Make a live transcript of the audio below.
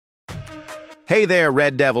Hey there,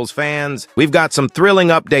 Red Devils fans! We've got some thrilling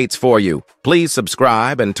updates for you. Please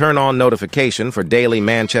subscribe and turn on notification for daily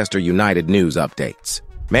Manchester United news updates.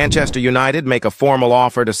 Manchester United make a formal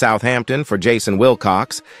offer to Southampton for Jason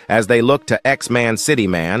Wilcox as they look to ex-Man City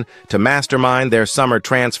man to mastermind their summer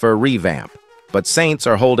transfer revamp. But Saints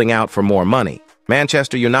are holding out for more money.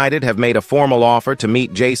 Manchester United have made a formal offer to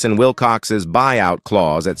meet Jason Wilcox's buyout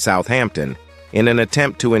clause at Southampton in an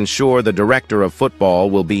attempt to ensure the director of football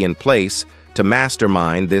will be in place to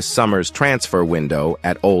mastermind this summer's transfer window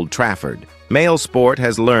at Old Trafford. Mail Sport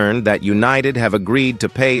has learned that United have agreed to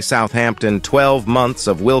pay Southampton 12 months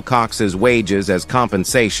of Wilcox's wages as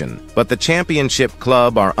compensation, but the Championship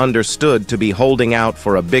club are understood to be holding out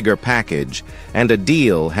for a bigger package, and a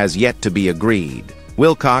deal has yet to be agreed.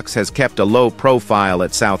 Wilcox has kept a low profile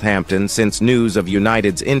at Southampton since news of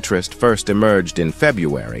United's interest first emerged in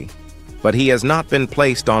February, but he has not been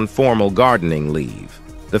placed on formal gardening leave.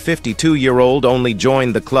 The 52-year-old only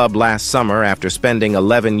joined the club last summer after spending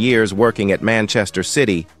 11 years working at Manchester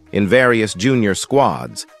City in various junior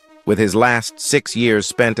squads, with his last 6 years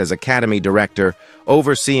spent as academy director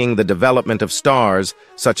overseeing the development of stars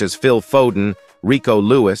such as Phil Foden, Rico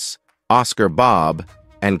Lewis, Oscar Bobb,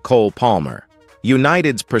 and Cole Palmer.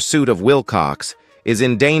 United's pursuit of Wilcox is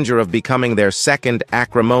in danger of becoming their second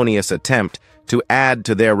acrimonious attempt to add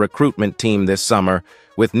to their recruitment team this summer,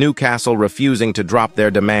 with Newcastle refusing to drop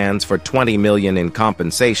their demands for $20 million in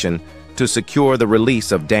compensation to secure the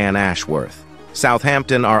release of Dan Ashworth.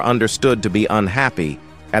 Southampton are understood to be unhappy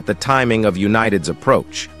at the timing of United's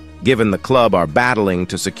approach, given the club are battling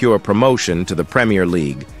to secure promotion to the Premier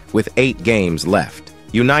League with 8 games left.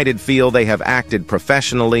 United feel they have acted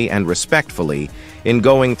professionally and respectfully in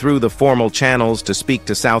going through the formal channels to speak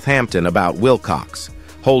to Southampton about Wilcox,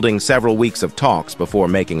 holding several weeks of talks before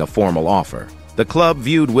making a formal offer. The club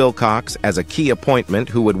viewed Wilcox as a key appointment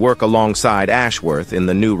who would work alongside Ashworth in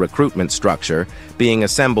the new recruitment structure being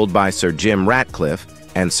assembled by Sir Jim Ratcliffe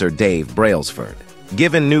and Sir Dave Brailsford.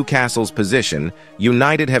 Given Newcastle's position,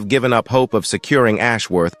 United have given up hope of securing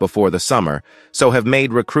Ashworth before the summer, so have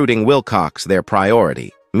made recruiting Wilcox their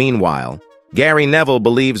priority. Meanwhile, Gary Neville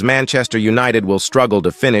believes Manchester United will struggle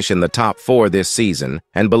to finish in the top 4 this season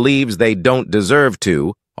and believes they don't deserve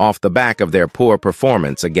to, off the back of their poor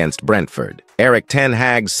performance against Brentford. Erik ten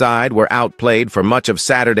Hag's side were outplayed for much of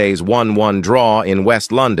Saturday's 1-1 draw in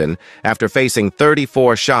West London after facing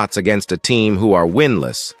 34 shots against a team who are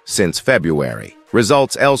winless since February.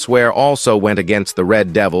 Results elsewhere also went against the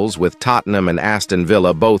Red Devils, with Tottenham and Aston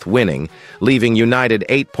Villa both winning, leaving United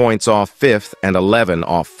 8 points off 5th and 11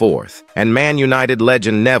 off 4th. And Man United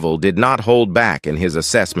legend Neville did not hold back in his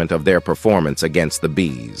assessment of their performance against the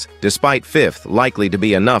Bees. Despite 5th likely to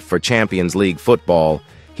be enough for Champions League football,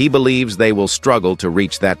 he believes they will struggle to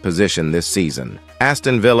reach that position this season.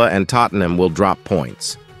 Aston Villa and Tottenham will drop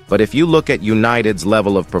points. But if you look at United's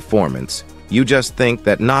level of performance, you just think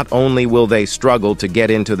that not only will they struggle to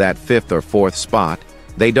get into that 5th or 4th spot,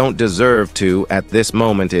 they don't deserve to at this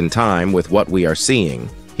moment in time with what we are seeing,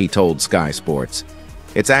 he told Sky Sports.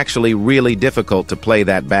 It's actually really difficult to play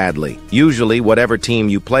that badly. Usually, whatever team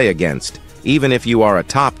you play against, even if you are a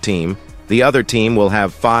top team, the other team will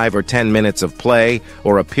have 5 or 10 minutes of play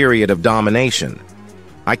or a period of domination.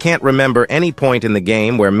 I can't remember any point in the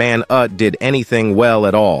game where Man did anything well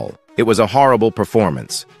at all. It was a horrible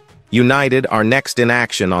performance. United are next in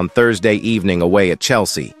action on Thursday evening away at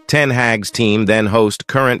Chelsea. Ten Hag's team then host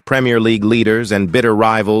current Premier League leaders and bitter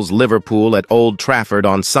rivals Liverpool at Old Trafford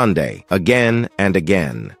on Sunday, again and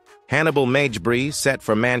again. Hannibal Mejbri set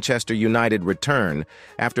for Manchester United return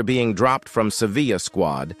after being dropped from Sevilla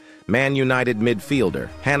squad. Man United midfielder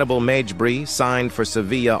Hannibal Mejbri signed for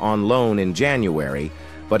Sevilla on loan in January,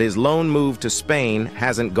 but his loan move to Spain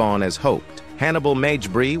hasn't gone as hoped. Hannibal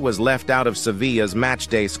Mejbri was left out of Sevilla's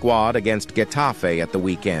matchday squad against Getafe at the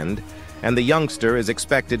weekend, and the youngster is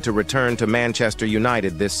expected to return to Manchester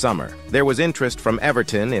United this summer. There was interest from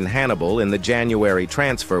Everton in Hannibal in the January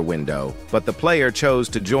transfer window, but the player chose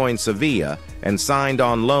to join Sevilla and signed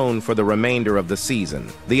on loan for the remainder of the season.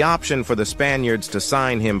 The option for the Spaniards to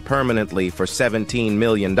sign him permanently for $17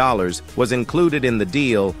 million was included in the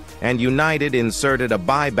deal, and United inserted a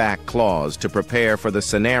buyback clause to prepare for the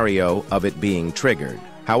scenario of it being triggered.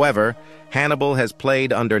 However, Hannibal has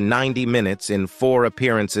played under 90 minutes in 4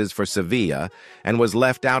 appearances for Sevilla and was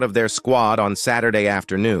left out of their squad on Saturday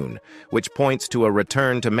afternoon, which points to a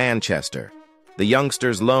return to Manchester. The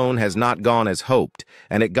youngster's loan has not gone as hoped,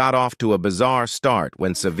 and it got off to a bizarre start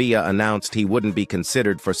when Sevilla announced he wouldn't be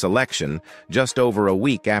considered for selection just over a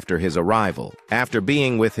week after his arrival. After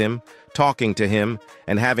being with him, talking to him,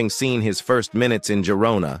 and having seen his first minutes in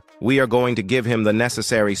Girona, We are going to give him the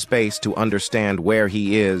necessary space to understand where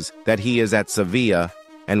he is, that he is at Sevilla,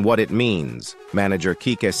 and what it means, manager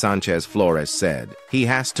Quique Sanchez Flores said. He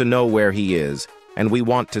has to know where he is, and we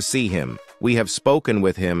want to see him. We have spoken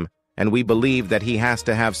with him, and we believe that he has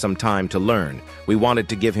to have some time to learn. We wanted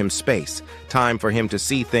to give him space, time for him to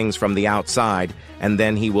see things from the outside, and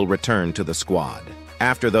then he will return to the squad.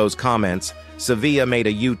 After those comments, Sevilla made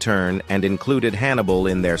a U-turn and included Hannibal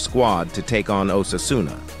in their squad to take on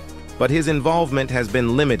Osasuna. But his involvement has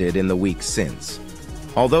been limited in the weeks since.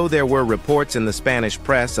 Although there were reports in the Spanish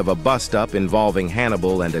press of a bust-up involving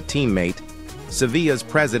Hannibal and a teammate, Sevilla's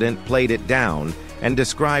president played it down and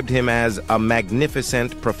described him as a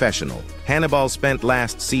magnificent professional. Hannibal spent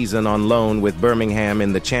last season on loan with Birmingham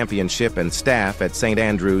in the championship, and staff at St.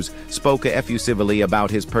 Andrews spoke effusively about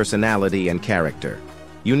his personality and character.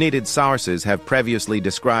 United sources have previously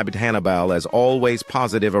described Hannibal as always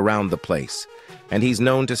positive around the place, and he's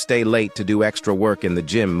known to stay late to do extra work in the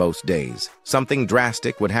gym most days. Something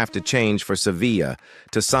drastic would have to change for Sevilla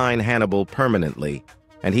to sign Hannibal permanently,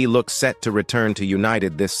 and he looks set to return to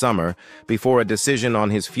United this summer before a decision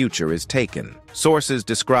on his future is taken. Sources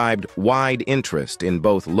described wide interest in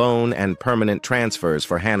both loan and permanent transfers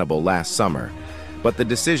for Hannibal last summer, but the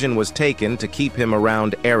decision was taken to keep him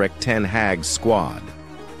around Erik ten Hag's squad.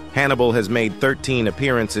 Hannibal has made 13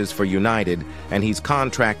 appearances for United, and he's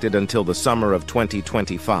contracted until the summer of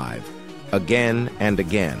 2025. Again and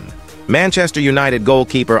again. Manchester United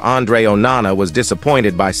goalkeeper Andre Onana was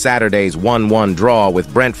disappointed by Saturday's 1-1 draw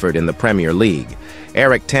with Brentford in the Premier League.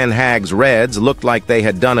 Erik ten Hag's Reds looked like they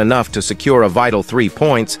had done enough to secure a vital 3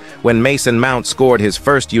 points when Mason Mount scored his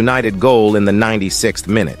first United goal in the 96th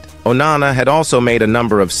minute. Onana had also made a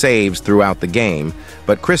number of saves throughout the game,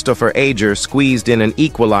 but Christopher Ager squeezed in an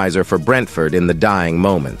equalizer for Brentford in the dying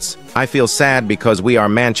moments. I feel sad because we are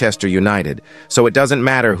Manchester United, so it doesn't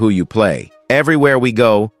matter who you play. Everywhere we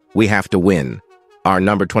go, we have to win, our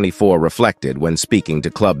number 24 reflected when speaking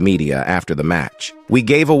to club media after the match. We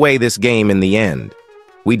gave away this game in the end.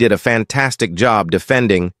 We did a fantastic job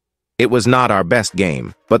defending. It was not our best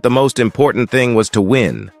game, but the most important thing was to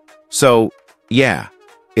win. So, yeah,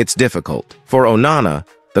 it's difficult. For Onana,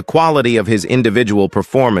 the quality of his individual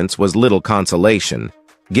performance was little consolation,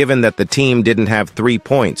 given that the team didn't have 3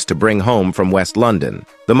 points to bring home from West London.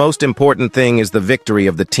 The most important thing is the victory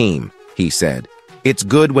of the team, he said. It's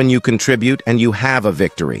good when you contribute and you have a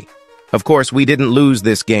victory. Of course, we didn't lose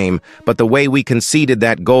this game, but the way we conceded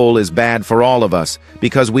that goal is bad for all of us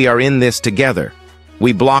because we are in this together.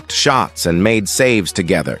 We blocked shots and made saves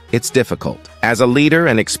together. It's difficult. As a leader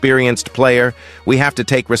and experienced player, we have to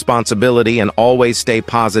take responsibility and always stay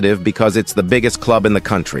positive because it's the biggest club in the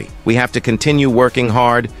country. We have to continue working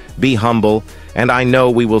hard, be humble, and I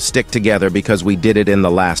know we will stick together because we did it in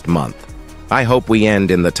the last month. I hope we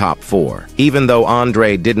end in the top 4. Even though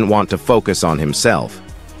Andre didn't want to focus on himself,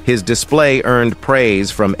 his display earned praise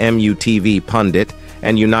from MUTV pundit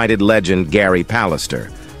and United legend Gary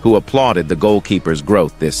Pallister, who applauded the goalkeeper's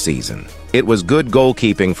growth this season. It was good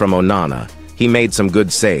goalkeeping from Onana. He made some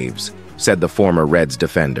good saves, said the former Reds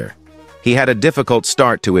defender. He had a difficult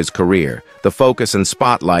start to his career. The focus and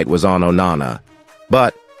spotlight was on Onana.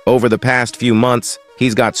 But over the past few months,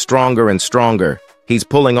 he's got stronger and stronger. He's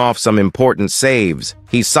pulling off some important saves.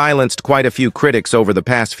 He's silenced quite a few critics over the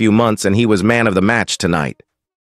past few months, and he was man of the match tonight.